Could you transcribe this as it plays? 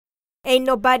Ain't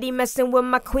nobody messing with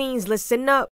my queens, listen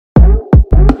up.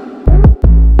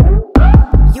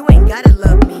 You ain't gotta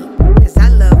love me, cause I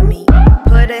love me.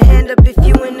 Put a hand up if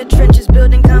you in the trenches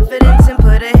building confidence, and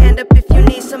put a hand up if you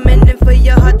need some mending for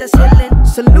your heart that's healing.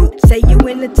 Salute, say you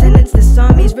in attendance, this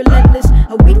army's relentless.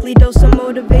 A weekly dose of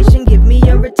motivation, give me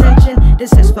your attention.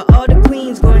 This is for all the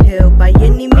queens, going heal by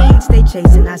any means. Stay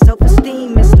chasing high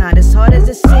self-esteem, it's not as hard as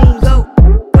it seems. Go,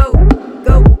 go,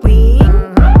 go queen,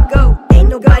 go. Ain't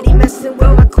nobody messing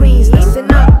with my queens,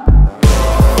 listen up.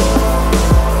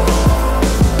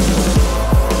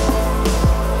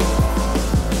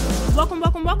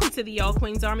 Welcome to the All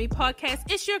Queens Army podcast.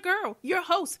 It's your girl, your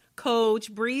host,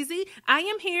 Coach Breezy. I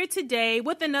am here today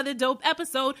with another dope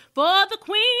episode for the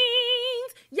queens.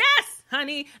 Yes,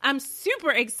 honey, I'm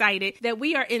super excited that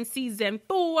we are in season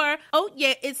 4. Oh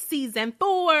yeah, it's season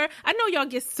 4. I know y'all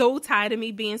get so tired of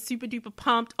me being super duper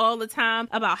pumped all the time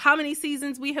about how many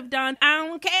seasons we have done. I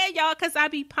don't care, y'all, because I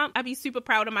be pumped. I be super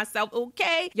proud of myself,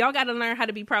 okay? Y'all got to learn how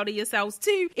to be proud of yourselves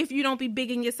too. If you don't be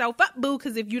bigging yourself up, boo,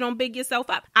 because if you don't big yourself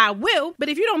up, I will. But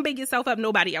if you don't big yourself up,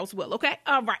 nobody else will, okay?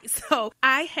 All right, so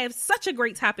I have such a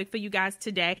great topic for you guys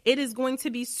today. It is going to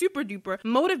be super duper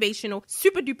motivational,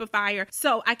 super duper fire.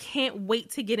 So I can't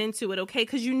wait to get into it, okay?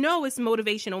 Because you know it's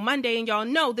Motivational Monday, and y'all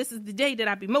know this is the day that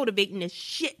I be motivating the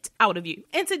shit out of you.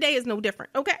 And today is no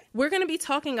different, okay? We're going to be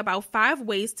talking about 5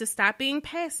 ways to stop being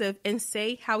passive and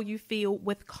say how you feel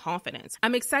with confidence.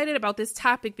 I'm excited about this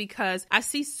topic because I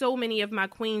see so many of my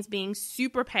queens being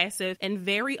super passive and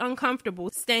very uncomfortable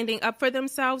standing up for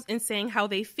themselves and saying how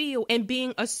they feel and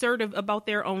being assertive about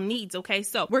their own needs, okay?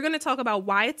 So we're going to talk about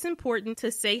why it's important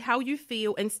to say how you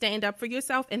feel and stand up for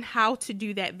yourself and how to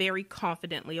do that very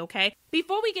confidently, okay?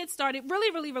 Before we get started,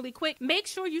 really quick, make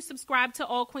sure you subscribe to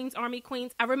All Queens Army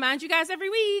Queens. I remind you guys every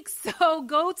week, so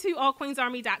go to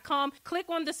allqueensarmy.com, click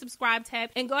on the subscribe tab,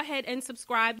 and go ahead and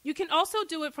subscribe. You can also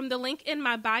do it from the link in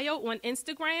my bio on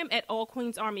Instagram at All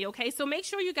Queens Army, okay? So make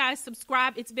sure you guys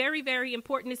subscribe. It's very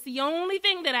important. It's the only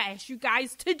thing that I ask you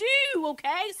guys to do,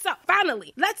 okay? So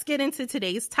finally, let's get into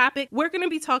today's topic. We're going to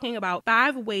be talking about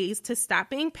 5 ways to stop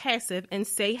being passive and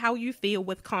say how you feel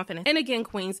with confidence. And again,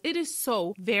 queens, it is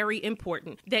so very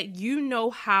important that you know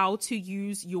how to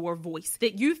use your voice,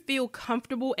 that you feel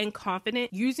comfortable and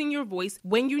confident using your voice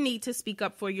when you need to speak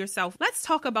up for yourself. Let's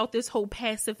talk about this whole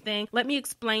passive thing. Let me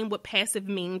explain what passive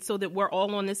means so that we're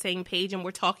all on the same page and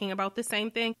we're talking about the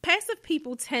same thing. Passive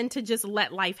people tend to just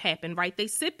let life happen, right? They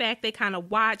sit back, they kind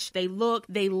of watch, they look,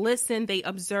 they listen, they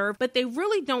observe, but they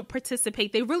really don't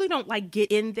participate. They really don't like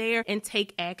get in there and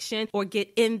take action, or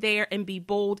get in there and be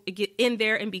bold, get in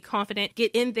there and be confident,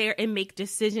 get in there and make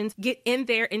decisions, get in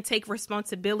there and take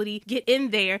responsibility, get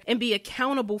in there and be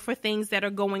accountable for things that are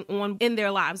going on in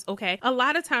their lives, okay? A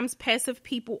lot of times passive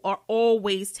people are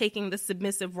always taking the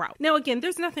submissive route. Now, again,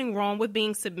 there's nothing wrong with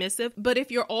being submissive, but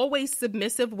if you're always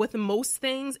submissive with most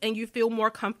things and you feel more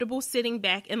comfortable sitting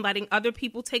back and letting other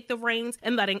people take the reins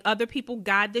and letting other people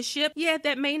guide the ship, yeah,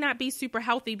 that may not be super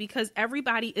healthy because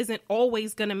everybody isn't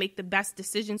always going to make the best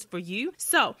decisions for you.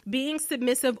 So being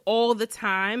submissive all the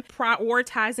time,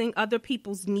 prioritizing other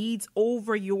people's needs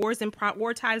over yours and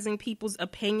prioritizing people's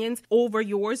opinions over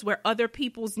yours, where other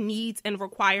people's needs and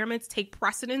requirements take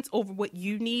precedence over what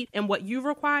you need and what you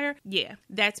require, yeah,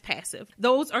 that's passive.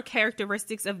 Those are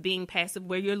characteristics of being passive,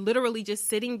 where you're literally just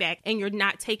sitting back and you're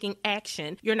not taking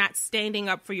action. You're not standing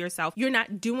up for yourself. You're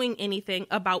not doing anything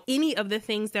about any of the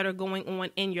things that are going on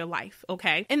in your life,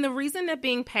 okay? And the reason that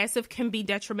being passive can be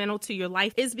detrimental to your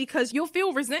life is because you'll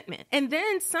feel resentment. And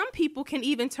then some people can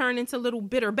even turn into little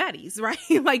bitter Bettys, right?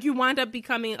 Like you wind up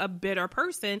becoming a bitter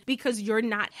person because you're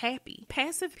not happy.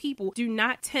 Passive people do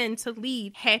not tend to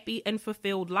lead happy and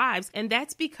fulfilled lives. And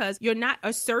that's because you're not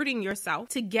asserting yourself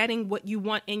to getting what you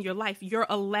want in your life. You're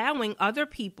allowing other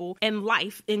people and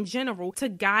life in general to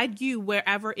guide you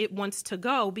wherever it wants to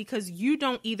go because you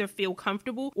don't either feel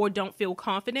comfortable or don't feel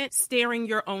confident steering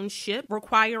your own ship,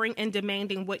 requiring and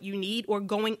demanding what you need or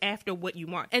going after what you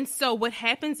want. And so what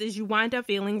happens is you wind up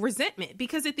feeling resentment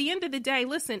because at the end of the day,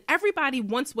 listen, everybody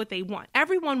wants what they want.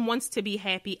 Everyone wants to be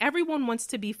happy. Everyone wants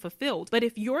to be fulfilled. But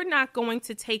if you're not going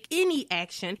to take any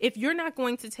action, if you're not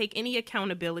going to take any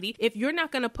accountability, if you're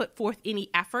not going to put forth any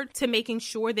effort to making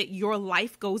sure that your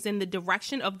life goes in the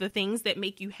direction of the things that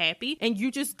make you happy, and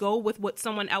you just go with what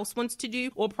someone else wants to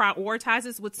do or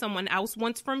prioritizes what someone else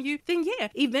wants from you, then yeah,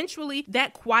 eventually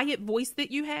that quiet voice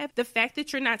that you have, the fact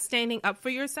that you're not standing up for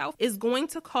yourself is going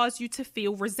to cause you to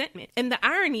feel resentment. And the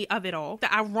irony of it all,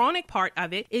 the ironic part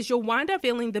of it is you'll wind up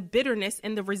feeling the bitterness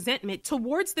and the resentment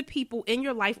towards the people in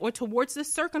your life or towards the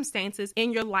circumstances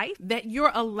in your life that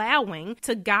you're allowing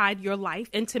to guide your life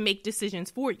and to make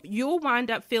decisions for you. You'll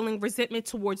wind up feeling resentment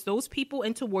towards those people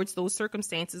and towards those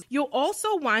circumstances. You'll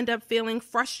also wind up feeling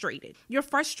frustrated. You're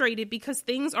frustrated because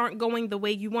things aren't going the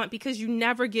way you want, because you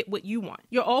never get what you want.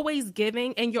 You're always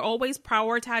giving and you're always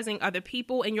prioritizing other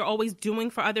people and you're always doing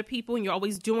for other people and you're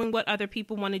always doing what other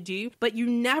people want to do, but you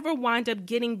never wind up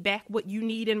getting back what you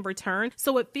need in return.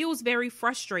 So it feels very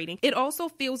frustrating. It also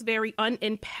feels very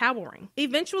unempowering.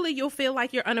 Eventually, you'll feel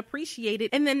like you're unappreciated,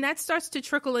 and then that starts to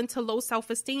trickle into low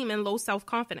self-esteem and low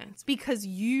self-confidence because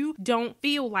you don't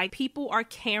feel like people are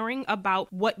caring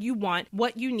about what you want,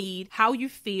 what you need, how you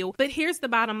feel. But here's the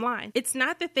bottom line. It's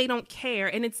not that they don't care,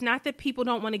 and it's not that people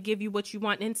don't want to give you what you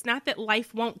want, and it's not that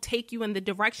life won't take you in the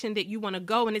direction that you want to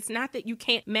go, and it's not that you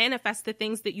can't manifest the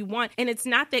things that you want, and it's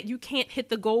not that you can't hit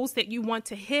the goals that you want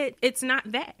to hit. It's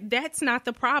not that. That's not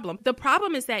the problem. The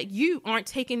problem is that you aren't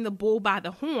taking the bull by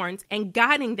the horns and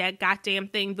guiding that goddamn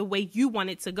thing the way you want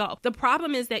it to go. The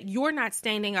problem is that you're not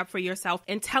standing up for yourself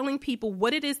and telling people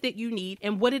what it is that you need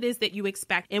and what it is that you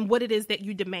expect and what it is that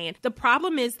you demand. The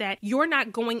problem is that you're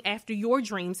not going after your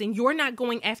dreams and you're not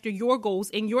going after your goals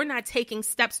and you're not taking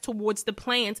steps towards the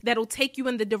plans that'll take you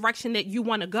in the direction that you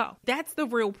want to go. That's the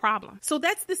real problem. So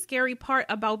that's the scary part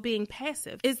about being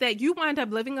passive, is that you wind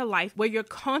up living a life where you're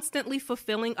constantly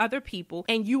fulfilling other people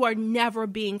and you are never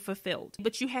being fulfilled.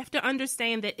 But you have to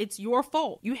understand that it's your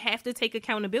fault. You have to take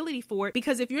accountability for it,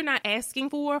 because if you're not asking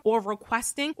for or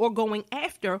requesting or going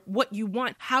after what you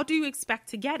want, how do you expect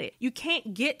to get it? You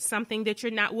can't get something that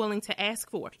you're not willing to ask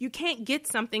for. You can't get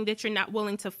something that you're not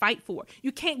willing to fight for.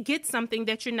 You can't get something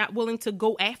that you're not willing to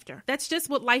go after. That's just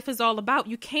what life is all about.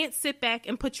 You can't sit back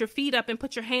and put your feet up and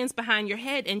put your hands behind your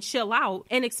head and chill out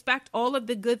and expect all of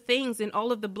the good things and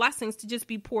all of the blessings to just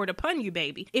be poured upon you,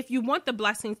 baby. If you want the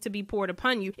blessings to be poured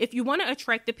upon you, if you want to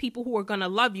attract the people who are going to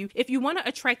love you, if you want to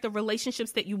attract the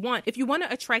relationships that you want, if you want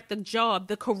to attract the job,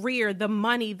 the career, the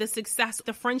money, the success,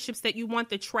 the friendships that you want,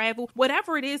 the travel,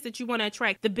 whatever it is that you want to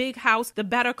attract, the big house, the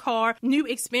better car, new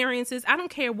experiences, I don't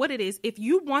care what it is. If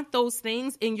you want those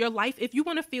things in your life, if you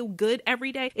want to feel good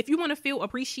every day, if you want to feel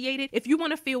appreciated, if you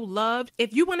want to feel loved,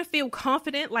 if you want to feel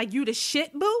confident like you the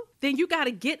shit, boo, then you got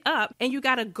to get up and you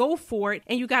got to go for it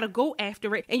and you got to go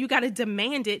after it and you got to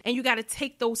demand it and you got to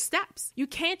take those steps. You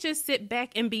can't just sit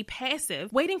back and be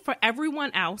passive, waiting for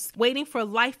everyone else, waiting for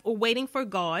life or waiting for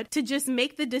God to just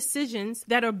make the decisions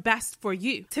that are best for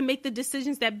you, to make the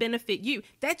decisions that benefit you.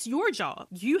 That's your job.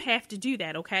 You have to do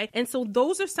that, okay? And so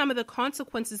those are some of the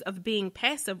consequences of being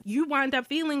passive. You wind up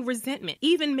feeling resentment,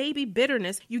 even maybe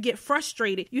bitterness. You get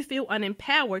frustrated. You feel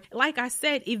unempowered. Like I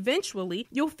said, eventually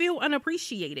you'll feel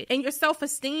unappreciated and your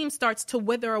self-esteem starts to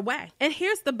wither away. And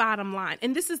here's the bottom line,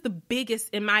 and this is the biggest,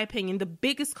 in my opinion, the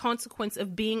biggest consequence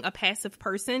of being a passive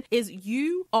person is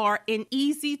you are an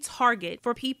easy target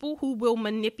for people who will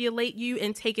manipulate you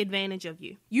and take advantage of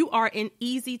you. You are an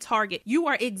easy target. You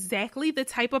are exactly the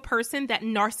type of person that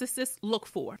narcissists look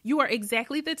for. You are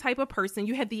exactly the type of person,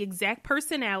 you have the exact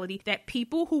personality that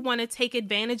people who want to take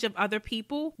advantage of other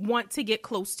people want to get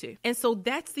close to. And so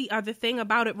that's the other thing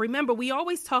about it. Remember, we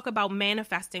always talk about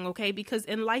manifesting, okay? Because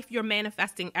in life, you're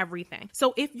manifesting everything.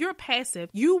 So if you're passive,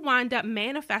 you wind up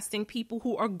manifesting people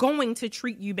who are going to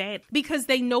treat you bad because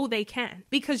they know they can,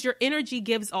 because your energy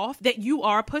gives off that you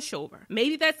are a pushover.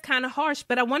 Maybe that's kind of harsh,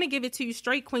 but I want to give it to you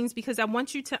straight, queens, because I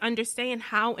want you to understand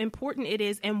how important it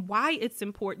is and why it's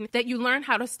important that you learn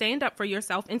how to stand up for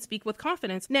yourself and speak with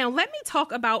confidence. Now, let me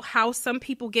talk about how some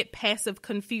people get passive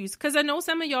confused, because I know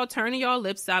some of y'all turning y'all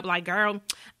lips up like, girl,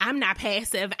 I'm not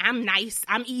passive. I'm nice.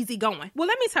 I'm easygoing. Well,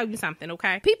 let me tell you something,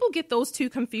 okay? People get those two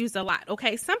confused a lot,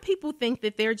 okay? Some people think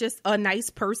that they're just a nice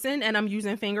person, and I'm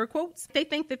using finger quotes. They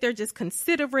think that they're just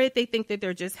considerate. They think that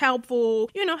they're just helpful.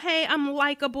 You know, hey, I'm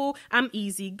likable. I'm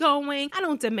easygoing. I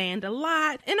don't demand a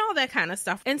lot and all that kind of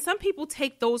stuff. And some people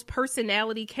take those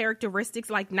personality characteristics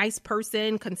like nice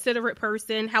person, considerate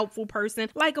person, helpful person,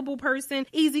 likable person,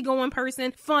 easygoing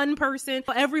person, fun person,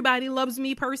 everybody loves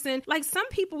me person. Like some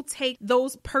people take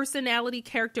those personality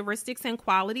characteristics and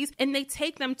qualities and they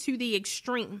take them to the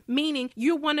extreme, meaning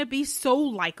you want to be so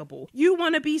likable. You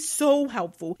want to be so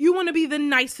helpful. You want to be the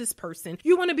nicest person.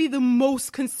 You want to be the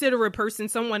most considerate person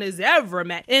someone has ever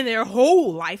met in their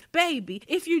whole life. Baby,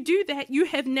 if you do that, you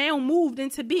have now moved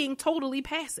into being totally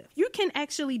passive. You can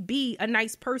actually be a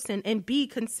nice person and be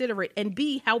considerate and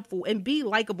be helpful and be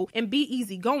likable and be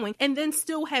easygoing and then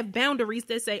still have boundaries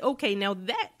that say, okay, now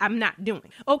that I'm not doing.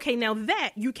 Okay, now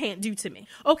that you can't do to me.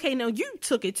 Okay, now you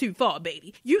took it too far,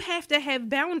 baby. You have to have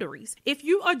boundaries. If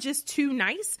you are just too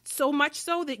nice, so much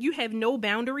so that you have no no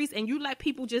boundaries and you let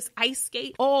people just ice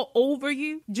skate all over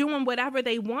you, doing whatever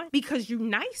they want because you're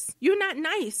nice, you're not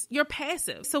nice. You're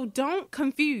passive. So don't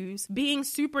confuse being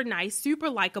super nice, super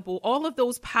likable, all of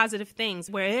those positive things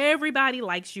where everybody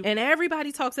likes you and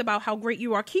everybody talks about how great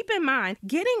you are. Keep in mind,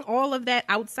 getting all of that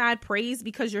outside praise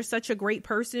because you're such a great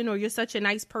person or you're such a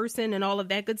nice person and all of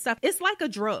that good stuff, it's like a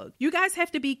drug. You guys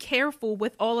have to be careful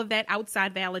with all of that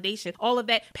outside validation, all of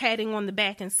that patting on the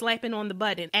back and slapping on the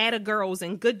butt and atta girls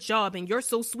and good job and you're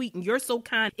so sweet and you're so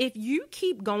kind. If you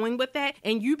keep going with that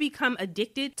and you become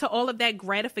addicted to all of that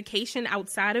gratification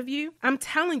outside of you, I'm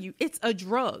telling you, it's a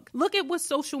drug. Look at what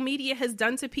social media has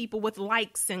done to people with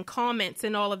likes and comments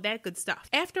and all of that good stuff.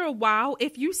 After a while,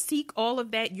 if you seek all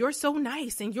of that, you're so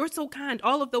nice and you're so kind,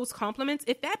 all of those compliments,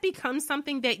 if that becomes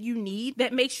something that you need,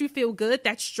 that makes you feel good,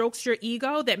 that strokes your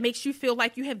ego, that makes you feel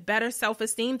like you have better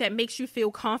self-esteem, that makes you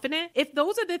feel confident, if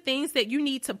those are the things that you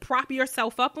need to prop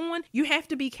yourself up on, you have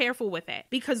to be careful with that,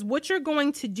 because what you're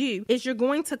going to do is you're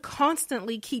going to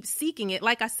constantly keep seeking it.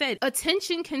 Like I said,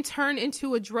 attention can turn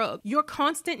into a drug. Your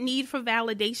constant need for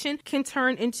validation can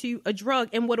turn into a drug.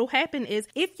 And what'll happen is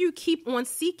if you keep on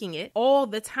seeking it all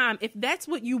the time, if that's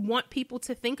what you want people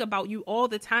to think about you all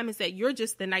the time, is that you're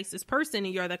just the nicest person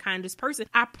and you're the kindest person,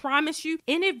 I promise you,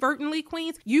 inadvertently,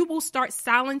 queens, you will start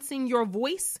silencing your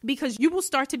voice because you will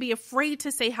start to be afraid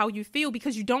to say how you feel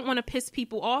because you don't want to piss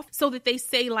people off so that they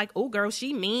say like, oh girl,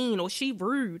 she mean or she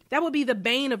rude. That would be the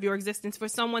bane of your existence for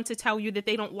someone to tell you that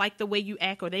they don't like the way you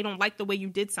act or they don't like the way you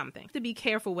did something. To be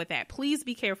careful with that. Please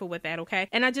be careful with that, okay?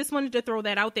 And I just wanted to throw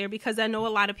that out there because I know a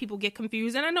lot of people get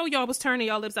confused and I know y'all was turning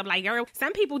y'all lips up like, girl,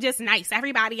 some people just nice.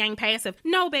 Everybody ain't passive.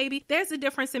 No, baby. There's a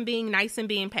difference in being nice and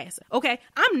being passive, okay?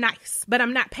 I'm nice, but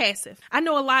I'm not passive. I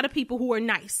know a lot of people who are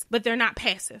nice, but they're not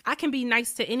passive. I can be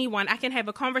nice to anyone. I can have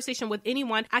a conversation with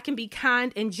anyone. I can be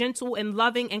kind and gentle and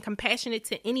loving and compassionate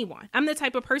to anyone. I'm the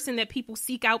type of person that people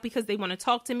seek out because they want to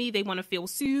talk to me. They want to feel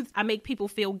soothed. I make people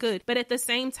feel good. But at the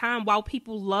same time, while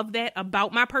people love that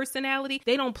about my personality,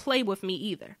 they don't play with me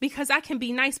either because I can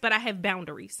be nice, but I have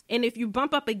boundaries. And if you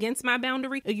bump up against my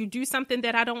boundary or you do something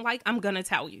that I don't like, I'm going to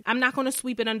tell you. I'm not going to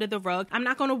sweep it under the rug. I'm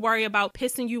not going to worry about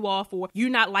pissing you off or you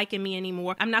not liking me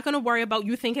anymore. I'm not going to worry about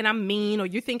you thinking I'm mean or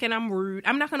you thinking I'm rude.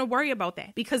 I'm not going to worry about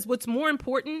that because what's more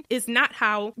important is not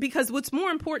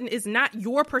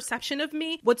your perception of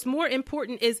me. What's more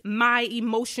important is my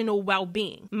emotional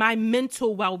well-being, my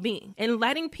mental well-being. And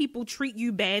letting people treat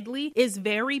you badly is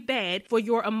very bad for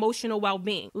your emotional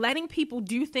well-being. Letting people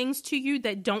do things to you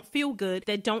that don't feel good,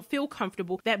 that don't feel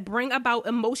comfortable, that bring about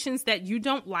emotions that you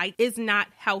don't like is not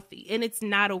healthy and it's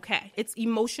not okay. It's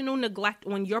emotional neglect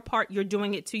on your part. You're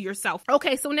doing it to yourself.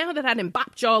 Okay, so now that I done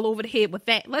bopped y'all over the head with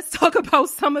that, let's talk about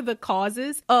some of the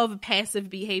causes of passive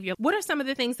behavior. What are some of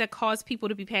the things that cause people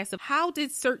to be passive? How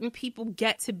did certain people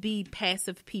get to be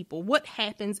passive people? What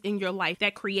happens in your life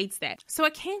that creates that? So I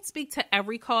can't speak to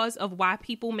every cause of why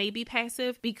people may be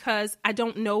passive because I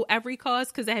don't know every cause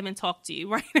because I haven't talked to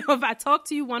you right now. If I talk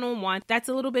to you one-on-one, that's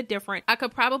a little bit different. I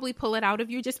could probably pull it out of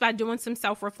you just by doing some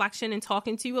self-reflection and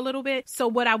talking to you a little bit. So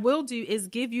what I will do is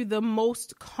give you the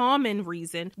most common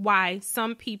reason why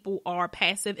some people are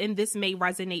passive, and this may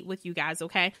resonate with you guys,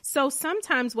 okay? So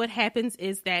sometimes what happens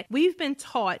is that we've been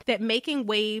taught that making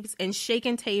waves and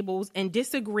shaking tables and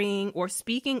disagreeing or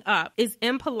speaking up is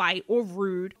impolite or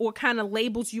rude or kind of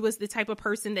labels you as the type of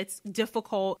person that's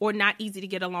difficult or not easy to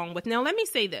get along with. Now, let me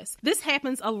say this. This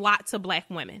happens a lot to Black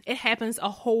women. It happens a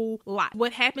whole lot.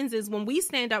 What happens is when we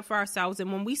stand up for ourselves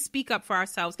and when we speak up for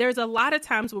ourselves, there's a lot of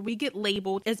times where we get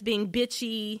labeled as being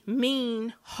bitchy,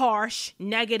 mean, harsh,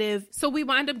 negative. So we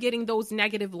wind up getting those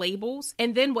negative labels.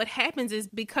 And then what happens is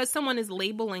because someone is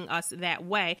labeling us that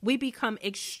way, we become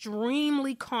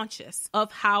extremely conscious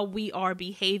of how we are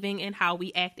behaving and how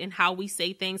we act and how we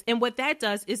say things. And what that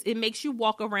does is it makes you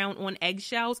walk around on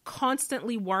eggshells,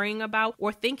 constantly worrying about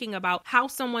or thinking about how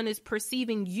someone is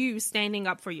perceiving you standing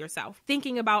up for yourself,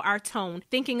 thinking about our tone,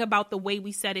 thinking about the way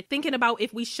we said it, thinking about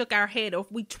if we shook our head or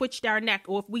if we twitched our neck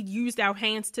or if we used our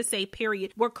hands to say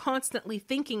period. We're constantly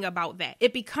thinking about that.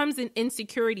 It becomes an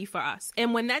insecurity for us.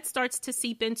 And when that starts to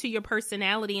seep into your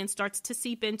personality and starts to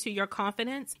seep into your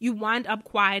confidence, you wind up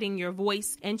quieting your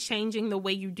voice and changing the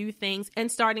way you do things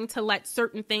and starting to let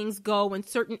certain things go and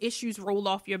certain issues roll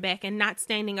off your back and not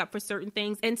standing up for certain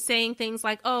things and saying things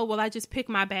like, oh, well, I just pick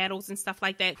my battles and stuff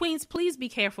like that. Queens, please be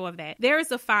careful of that. There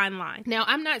is a fine line. Now,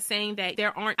 I'm not saying that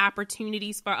there aren't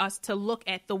opportunities for us to look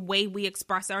at the way we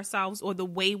express ourselves or the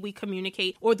way we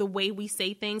communicate or the way we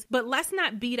say things, but let's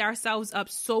not beat ourselves up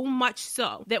so much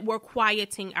so that we're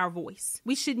quieting our voice.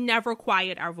 We should never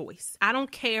quiet our voice. I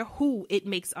don't care who it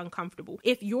makes uncomfortable.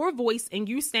 If your voice and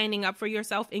you standing up for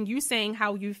yourself and you saying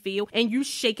how you feel and and you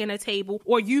shaking a table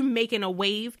or you making a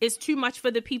wave is too much for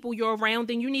the people you're around,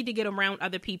 then you need to get around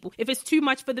other people. If it's too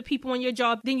much for the people on your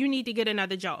job, then you need to get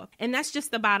another job. And that's just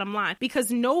the bottom line,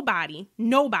 because nobody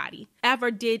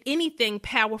ever did anything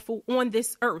powerful on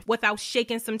this earth without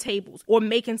shaking some tables or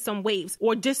making some waves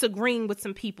or disagreeing with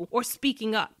some people or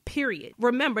speaking up, period.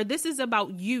 Remember, this is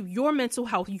about you, your mental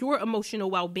health, your emotional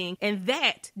well-being, and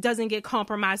that doesn't get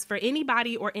compromised for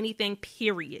anybody or anything,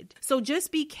 period. So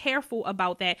just be careful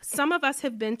about that. Some of us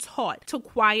have been taught to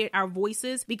quiet our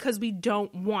voices because we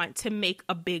don't want to make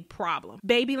a big problem.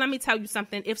 Baby, let me tell you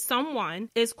something. If someone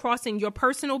is crossing your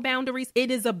personal boundaries, it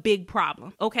is a big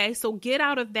problem. Okay, so get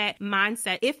out of that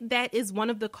mindset. If that is one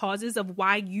of the causes of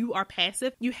why you are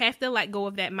passive, you have to let go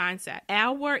of that mindset.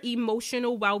 Our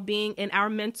emotional well-being and our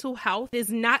mental health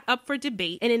is not up for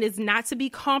debate, and it is not to be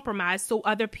compromised so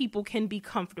other people can be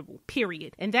comfortable,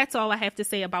 period. And that's all I have to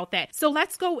say about that. So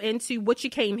let's go into what you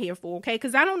came here for, okay?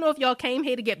 Because I don't know if y'all came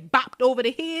here to get bopped over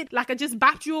the head like I just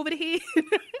bopped you over the head,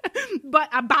 but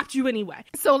I bopped you anyway.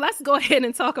 So let's go ahead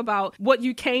and talk about what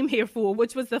you came here for,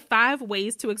 which was the 5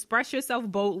 ways to express yourself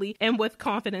boldly and with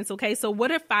confidence, okay? So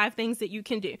what are 5 things that you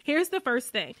can do? Here's the first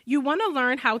thing. You want to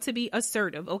learn how to be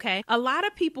assertive, okay? A lot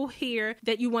of people hear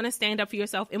that you want to stand up for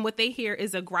yourself, and what they hear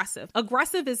is aggressive.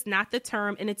 Aggressive is not the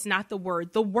term, and it's not the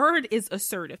word. The word is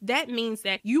assertive. That means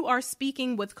that you are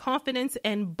speaking with confidence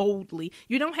and boldly.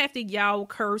 You don't have to yell,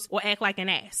 curse, or act like an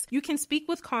ass. You can speak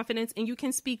with confidence, and you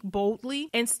can speak boldly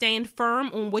and stand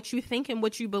firm on what you think and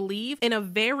what you believe in a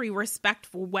very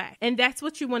respectful way. And that's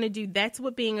what you want to do. That's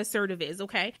what being assertive is,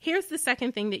 okay? Here's the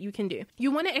second thing that you can do.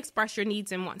 You want to express your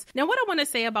needs and wants. Now, what I want to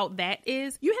say about that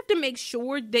is you have to make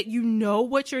sure that you know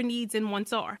what your needs and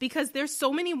wants are, because there's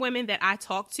so many women that I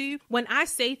talk to. When I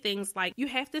say things like, you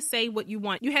have to say what you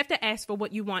want, you have to ask for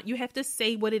what you want, you have to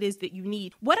say what it is that you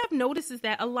need. What I've noticed is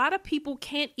that a lot of people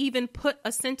can't even put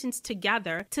a sentence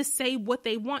together to say what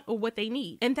they want or what they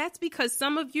need. And that's because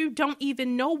some of you don't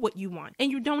even know what you want,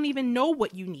 and you don't even know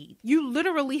what you need. You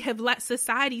literally have let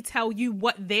society tell you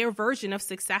what their version of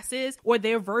success is or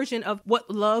their version of what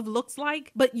love looks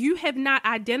like, but you have not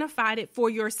identified it for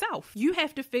yourself. You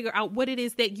have to figure out what it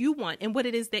is that you want and what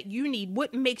it is that you need,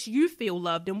 what makes you feel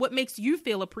loved and what makes you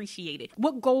feel appreciated.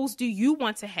 What goals do you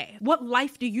want to have? What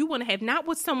life do you want to have? Not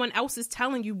what someone else is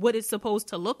telling you what it's supposed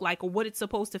to look like or what it's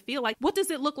supposed to feel like. What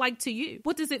does it look like to you?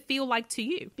 What does it feel like to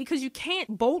you? Because you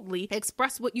can't boldly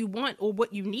express what you want or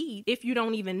what you need if you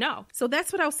don't even know. So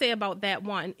that's what I'll say about that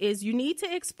one, is you need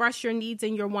to express your needs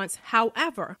and your wants.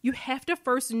 However, you have to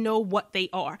first know what they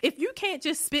are. If you can't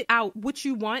just spit out what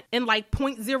you want in like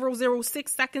 0.006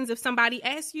 seconds if somebody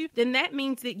asks you, then that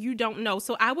means that you don't know.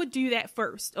 So I would do that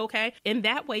first, okay? And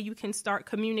that way you can start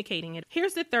communicating it.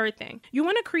 Here's the third thing. You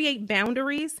want to create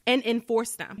boundaries and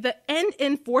enforce them. The "and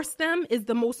enforce them" is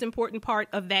the most important part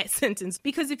of that sentence,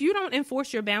 because if you don't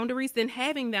enforce your boundaries, then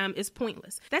having them is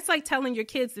pointless. That's like telling your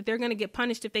kids that they're going to get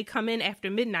punished if they come in after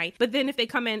midnight, but then if they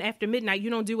come in after midnight, you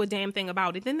don't do a damn thing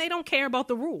about it. Then they don't care about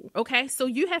the rule, okay? So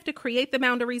you have to create the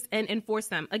boundaries and enforce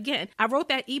them. Again, I wrote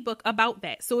that ebook about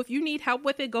that. So if you need help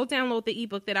with it, go download the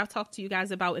ebook that I've talked to you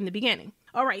guys about in the beginning.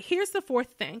 All right, here's the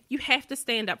fourth thing. You have to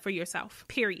stand up for yourself,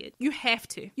 period. You have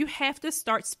to. You have to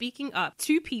start speaking up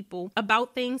to people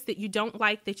about things that you don't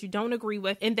like, that you don't agree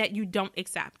with, and that you don't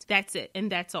accept. That's it, and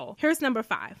that's all. Here's number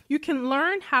 5. You can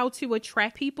learn how to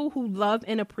attract people who love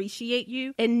and appreciate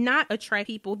you and not attract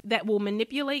people that will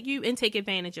manipulate you and take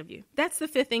advantage of you. That's the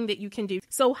 5th thing that you can do.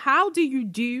 So how do you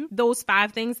do those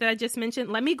 5 things that I just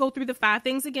mentioned? Let me go through the 5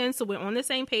 things again so we're on the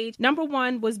same page. Number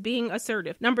 1 was being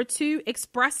assertive. Number 2,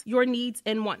 express your needs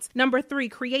and wants. Number 3,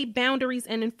 create boundaries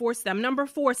and enforce them. Number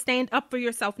 4, stand up for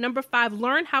yourself. Number 5,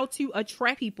 learn how to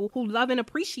attract people who love and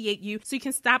appreciate you so you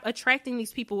can stop attracting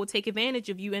these people who will take advantage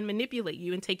of you and manipulate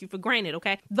you and take you for granted,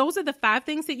 okay? Those are the 5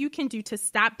 things that you can do to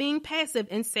stop being passive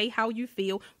and say how you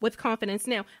feel with confidence.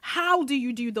 Now, how do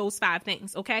you do those 5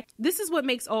 things, okay? This is what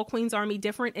makes All Queens Army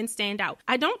different and stand out.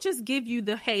 I don't just give you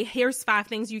the, hey, here's 5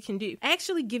 things you can do. I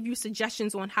actually give you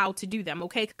suggestions on how to do them,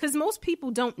 okay? Because most people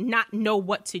don't not know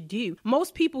what to do.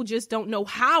 Most people just don't know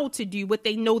how to do what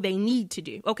they know they need to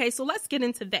do. Okay, so let's get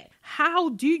into that. How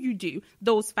do you do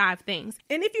those 5 things?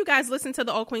 And if you guys listen to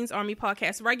the All Queens Army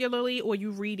podcast regularly, or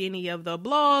you read any of the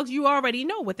blogs, you already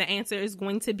know what the answer is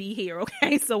going to be here.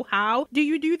 Okay, so how do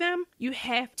you do them? You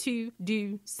have to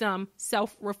do some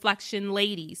self-reflection,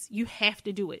 ladies. You have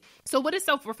to do it. So what is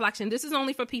self-reflection? This is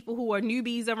only for people who are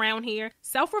newbies around here.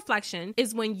 Self-reflection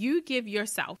is when you give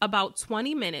yourself about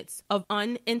 20 minutes of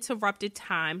uninterrupted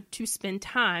time to spend spend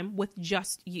time with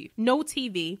just you. No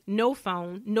TV, no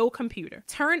phone, no computer.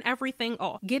 Turn everything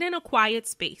off. Get in a quiet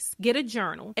space. Get a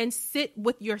journal and sit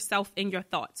with yourself and your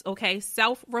thoughts, okay?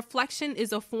 Self-reflection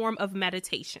is a form of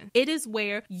meditation. It is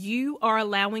where you are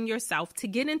allowing yourself to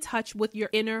get in touch with your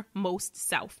innermost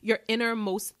self, your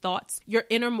innermost thoughts, your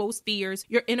innermost fears,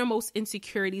 your innermost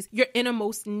insecurities, your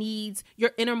innermost needs,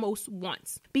 your innermost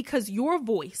wants. Because your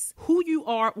voice, who you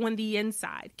are on the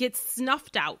inside, gets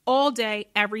snuffed out all day,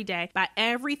 every day by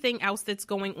everything else that's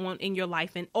going on in your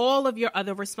life and all of your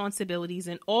other responsibilities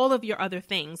and all of your other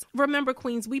things. Remember,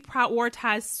 queens, we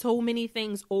prioritize so many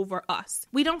things over us.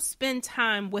 We don't spend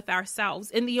time with ourselves.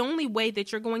 And the only way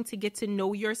that you're going to get to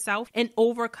know yourself and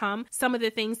overcome some of the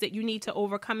things that you need to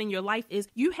overcome in your life is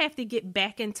you have to get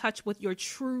back in touch with your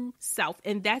true self.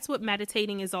 And that's what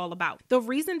meditating is all about. The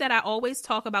reason that I always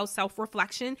talk about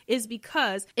self-reflection is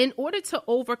because in order to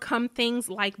overcome things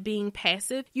like being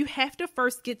passive, you have to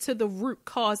first get to the root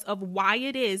cause of why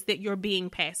it is that you're being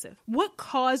passive. What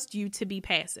caused you to be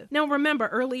passive? Now, remember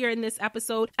earlier in this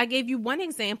episode, I gave you one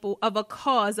example of a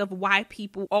cause of why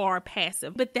people are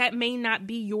passive, but that may not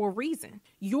be your reason.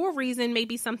 Your reason may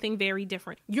be something very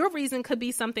different. Your reason could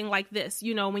be something like this.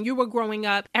 You know, when you were growing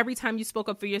up, every time you spoke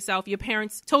up for yourself, your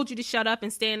parents told you to shut up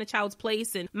and stay in a child's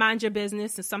place and mind your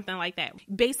business and something like that.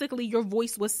 Basically, your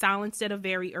voice was silenced at a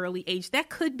very early age. That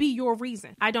could be your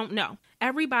reason. I don't know.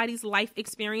 Everybody's life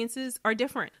experiences are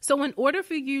different. So in order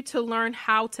for you to learn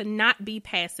how to not be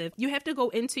passive, you have to go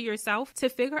into yourself to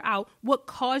figure out what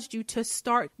caused you to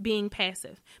start being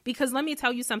passive. Because let me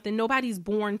tell you something, nobody's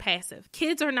born passive.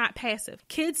 Kids are not passive.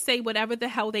 Kids say whatever the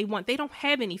hell they want. They don't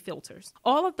have any filters.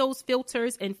 All of those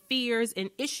filters and fears and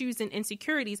issues and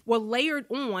insecurities were layered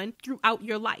on throughout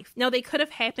your life. Now, they could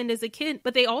have happened as a kid,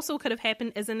 but they also could have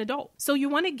happened as an adult. So you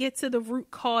want to get to the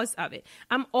root cause of it.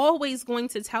 I'm always going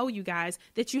to tell you guys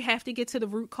that you have to get to the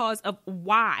root cause of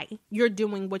why you're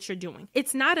doing what you're doing.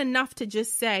 It's not enough to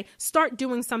just say, start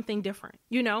doing something different,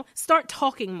 start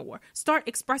talking more, start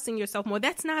expressing yourself more.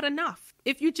 That's not enough.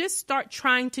 If you just start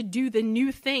trying to do the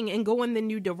new thing and go in the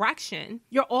new direction,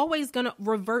 you're always going to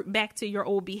revert back to your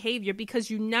old behavior because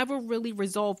you never really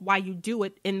resolve why you do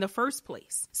it in the first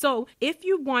place. So if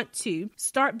you want to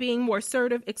start being more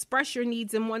assertive, express your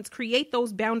needs and wants, create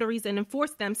those boundaries and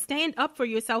enforce them, stand up for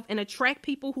yourself and attract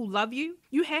people who love you,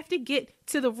 you have to get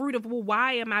to the root of, well,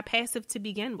 why am I passive to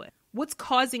begin with? What's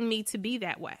causing me to be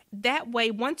that way? That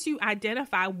way, once you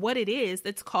identify what it is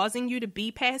that's causing you to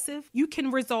be passive, you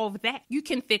can resolve that. You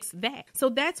can fix that. So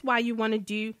that's why you want to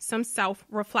do some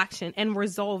self-reflection and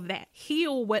resolve that.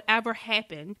 Heal whatever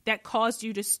happened that caused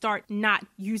you to start not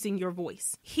using your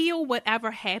voice. Heal whatever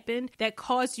happened that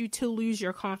caused you to lose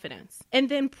your confidence. And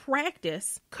then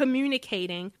practice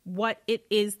communicating what it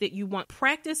is that you want.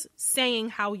 Practice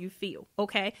saying how you feel,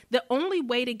 okay? The only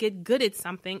way to get good at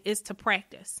something is to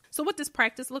practice. So what does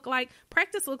practice look like?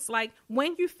 Practice looks like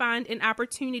when you find an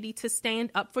opportunity to stand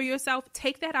up for yourself,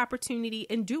 take that opportunity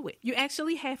and do it. You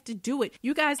actually have to do it.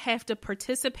 You guys have to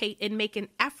participate and make an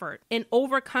effort in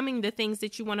overcoming the things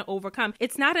that you want to overcome.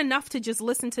 It's not enough to just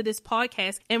listen to this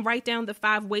podcast and write down the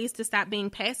 5 ways to stop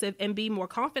being passive and be more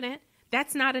confident.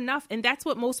 That's not enough. And that's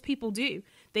what most people do.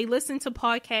 They listen to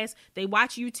podcasts, they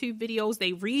watch YouTube videos,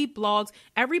 they read blogs.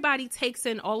 Everybody takes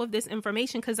in all of this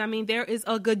information because, there is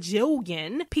a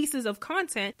gajillion pieces of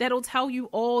content that'll tell you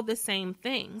all the same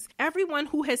things. Everyone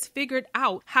who has figured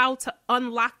out how to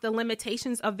unlock the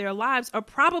limitations of their lives are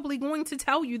probably going to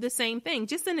tell you the same thing,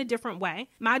 just in a different way.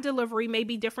 My delivery may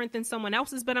be different than someone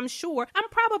else's, but I'm sure I'm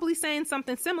probably saying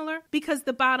something similar because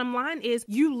the bottom line is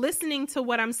you listening to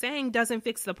what I'm saying doesn't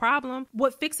fix the problem.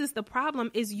 What fixes the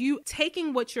problem is you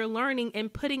taking what you're learning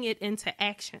and putting it into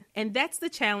action. And that's the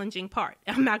challenging part.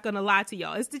 I'm not going to lie to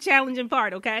y'all. It's the challenging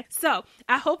part, okay? So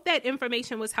I hope that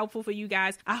information was helpful for you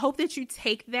guys. I hope that you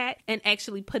take that and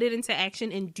actually put it into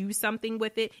action and do something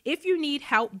with it. If you need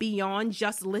help beyond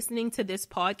just listening to this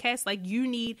podcast, like you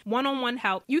need one-on-one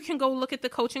help, you can go look at the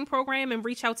coaching program and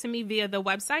reach out to me via the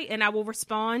website and I will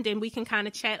respond and we can kind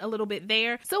of chat a little bit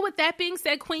there. So with that being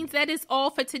said, queens, that is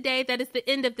all for today. That is the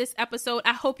end of this episode.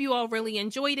 I hope you all really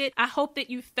enjoyed it. I hope that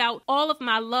you felt all of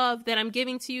my love that I'm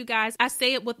giving to you guys. I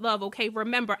say it with love, okay?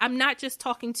 Remember, I'm not just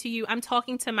talking to you. I'm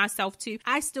talking to myself too.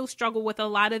 I still struggle with a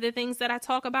lot of the things that I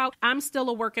talk about. I'm still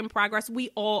a work in progress.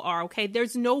 We all are, okay?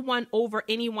 There's no one over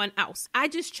anyone else. I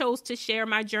just chose to share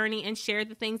my journey and share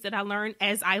the things that I learned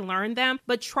as I learned them.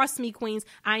 But trust me, queens,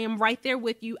 I am right there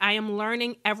with you. I am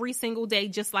learning every single day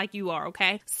just like you are,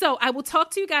 okay? So I will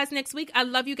talk to you guys next week. I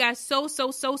love you guys so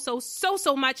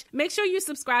much. Make sure you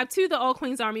subscribe to the All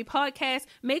Queens Army podcast. podcast.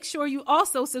 Make sure you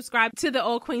also subscribe to the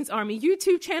All Queens Army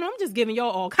YouTube channel. I'm just giving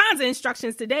y'all all kinds of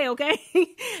instructions today, okay?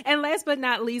 And last but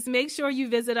not least, make sure you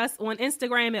visit us on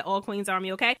Instagram at All Queens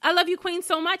Army, okay? I love you, Queens,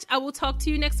 so much. I will talk to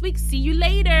you next week. See you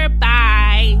later.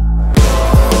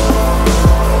 Bye.